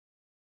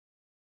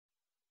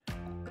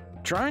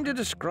Trying to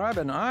describe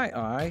an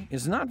eye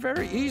is not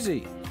very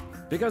easy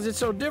because it's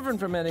so different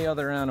from any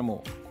other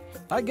animal.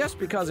 I guess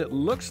because it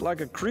looks like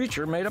a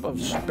creature made up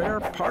of spare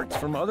parts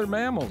from other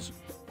mammals.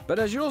 But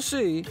as you'll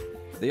see,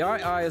 the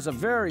eye is a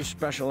very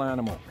special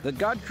animal that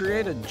God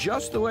created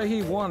just the way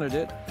He wanted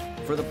it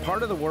for the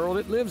part of the world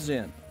it lives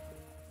in.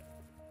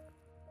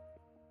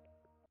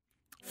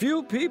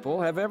 Few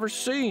people have ever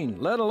seen,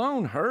 let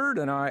alone heard,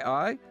 an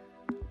eye,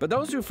 but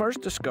those who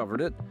first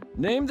discovered it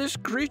named this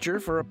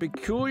creature for a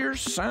peculiar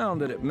sound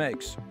that it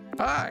makes.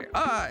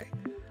 Eye.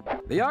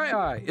 The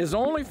eye is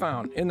only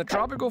found in the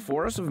tropical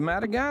forests of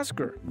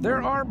Madagascar.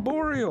 They're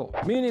arboreal,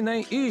 meaning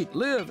they eat,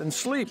 live, and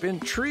sleep in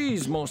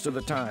trees most of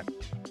the time.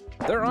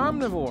 They're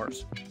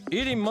omnivores,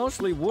 eating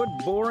mostly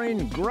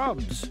wood-boring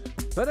grubs,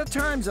 but at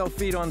times they'll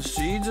feed on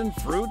seeds and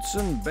fruits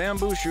and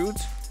bamboo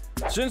shoots.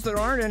 Since there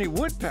aren't any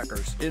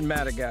woodpeckers in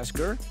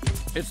Madagascar,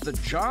 it's the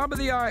job of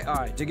the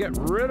eye to get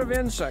rid of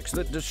insects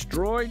that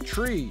destroy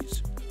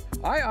trees.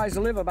 Eyes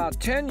live about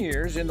 10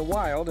 years in the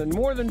wild and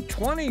more than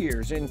 20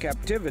 years in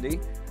captivity.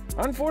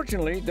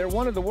 Unfortunately, they're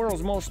one of the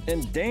world's most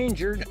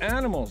endangered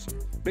animals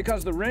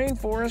because the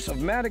rainforests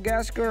of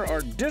Madagascar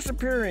are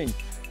disappearing,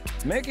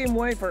 making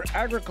way for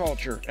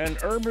agriculture and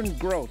urban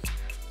growth.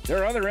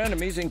 Their other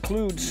enemies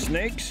include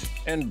snakes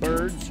and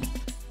birds.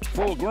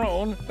 Full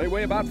grown, they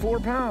weigh about 4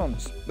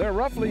 pounds. They're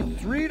roughly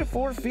 3 to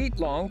 4 feet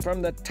long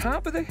from the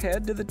top of the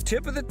head to the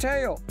tip of the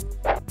tail.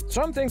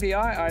 Some think the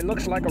eye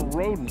looks like a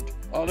rodent.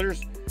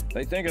 Others,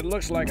 they think it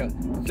looks like a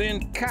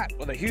thin cat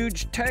with a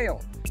huge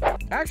tail.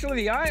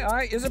 Actually, the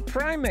eye is a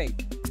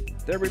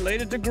primate. They're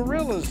related to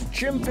gorillas,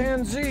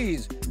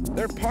 chimpanzees.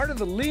 They're part of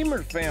the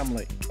lemur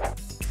family.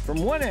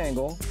 From one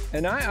angle,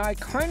 an eye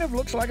kind of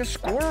looks like a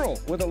squirrel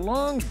with a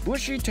long,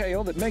 bushy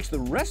tail that makes the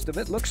rest of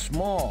it look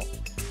small.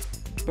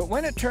 But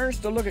when it turns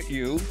to look at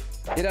you,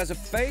 it has a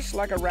face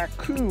like a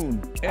raccoon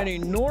and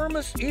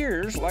enormous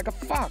ears like a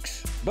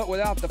fox, but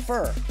without the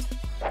fur.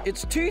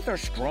 Its teeth are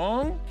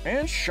strong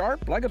and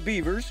sharp like a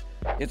beaver's.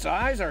 Its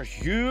eyes are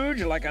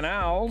huge like an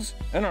owl's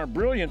and are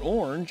brilliant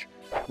orange,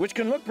 which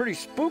can look pretty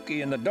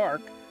spooky in the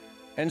dark.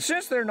 And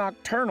since they're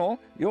nocturnal,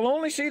 you'll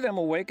only see them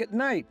awake at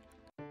night.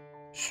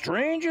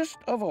 Strangest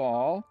of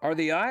all are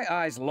the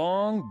eye's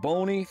long,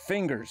 bony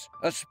fingers,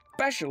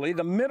 especially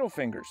the middle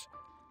fingers.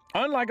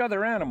 Unlike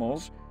other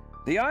animals,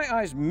 the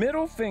eye's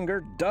middle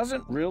finger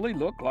doesn't really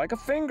look like a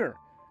finger,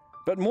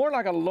 but more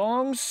like a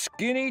long,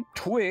 skinny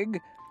twig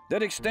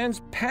that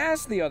extends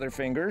past the other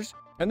fingers,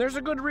 and there's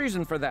a good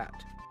reason for that.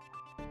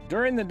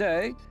 During the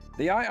day,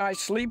 the eye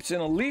sleeps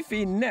in a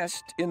leafy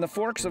nest in the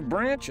forks of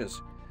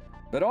branches,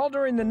 but all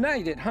during the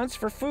night it hunts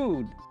for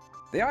food.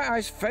 The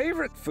eye's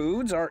favorite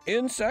foods are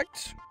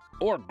insects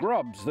or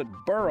grubs that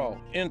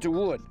burrow into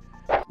wood.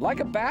 Like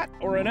a bat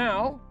or an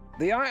owl,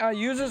 the eye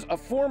uses a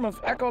form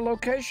of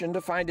echolocation to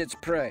find its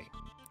prey.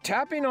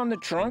 Tapping on the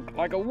trunk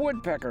like a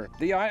woodpecker,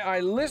 the eye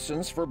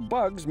listens for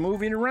bugs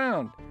moving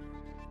around.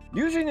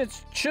 Using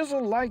its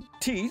chisel-like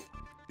teeth,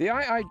 the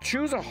eye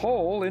chews a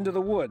hole into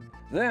the wood.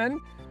 Then,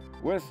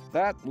 with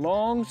that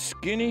long,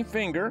 skinny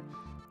finger,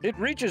 it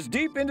reaches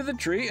deep into the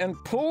tree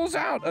and pulls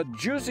out a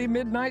juicy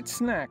midnight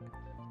snack.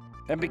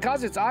 And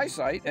because its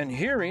eyesight and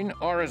hearing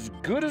are as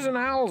good as an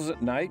owl's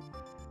at night,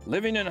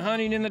 living and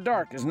hunting in the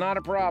dark is not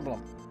a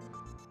problem.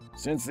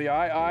 Since the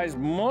eyes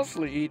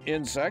mostly eat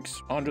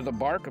insects under the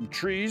bark of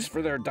trees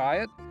for their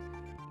diet,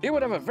 it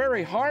would have a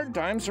very hard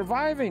time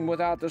surviving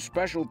without the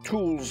special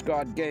tools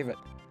God gave it.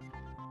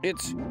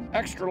 Its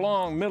extra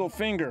long middle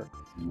finger,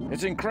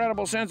 its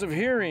incredible sense of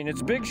hearing,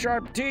 its big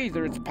sharp teeth,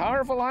 or its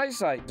powerful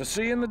eyesight to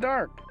see in the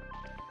dark.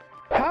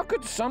 How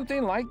could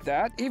something like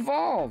that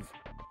evolve?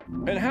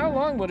 And how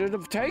long would it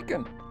have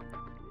taken?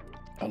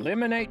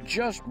 Eliminate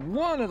just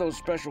one of those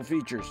special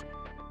features,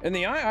 and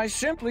the eye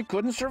simply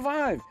couldn't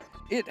survive.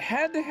 It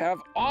had to have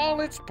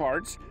all its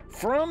parts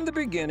from the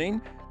beginning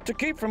to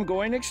keep from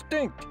going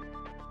extinct.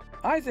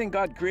 I think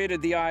God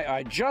created the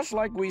eye just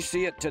like we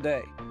see it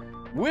today,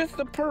 with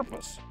the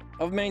purpose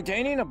of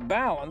maintaining a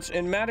balance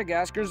in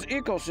Madagascar's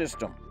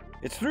ecosystem.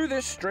 It's through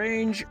this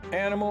strange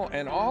animal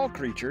and all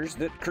creatures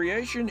that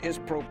creation is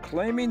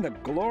proclaiming the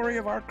glory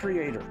of our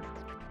Creator.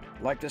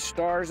 Like the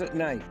stars at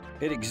night,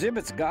 it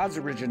exhibits God's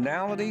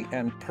originality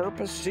and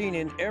purpose seen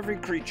in every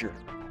creature,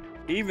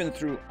 even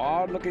through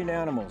odd-looking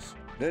animals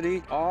that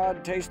eat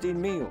odd-tasting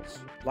meals,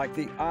 like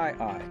the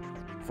eye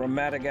from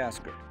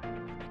Madagascar.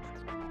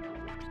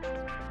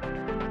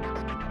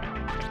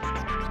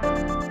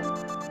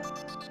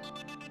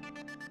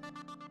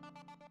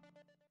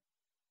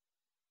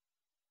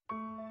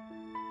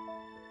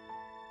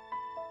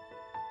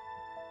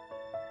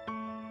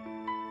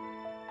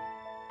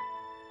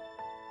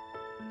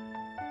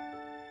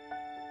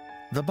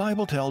 The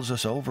Bible tells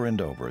us over and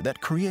over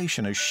that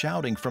creation is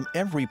shouting from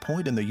every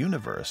point in the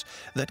universe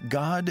that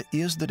God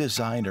is the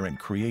designer and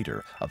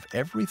creator of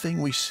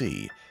everything we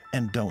see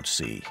and don't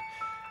see,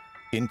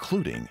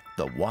 including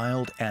the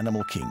wild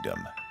animal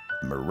kingdom,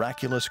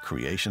 miraculous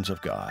creations of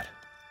God.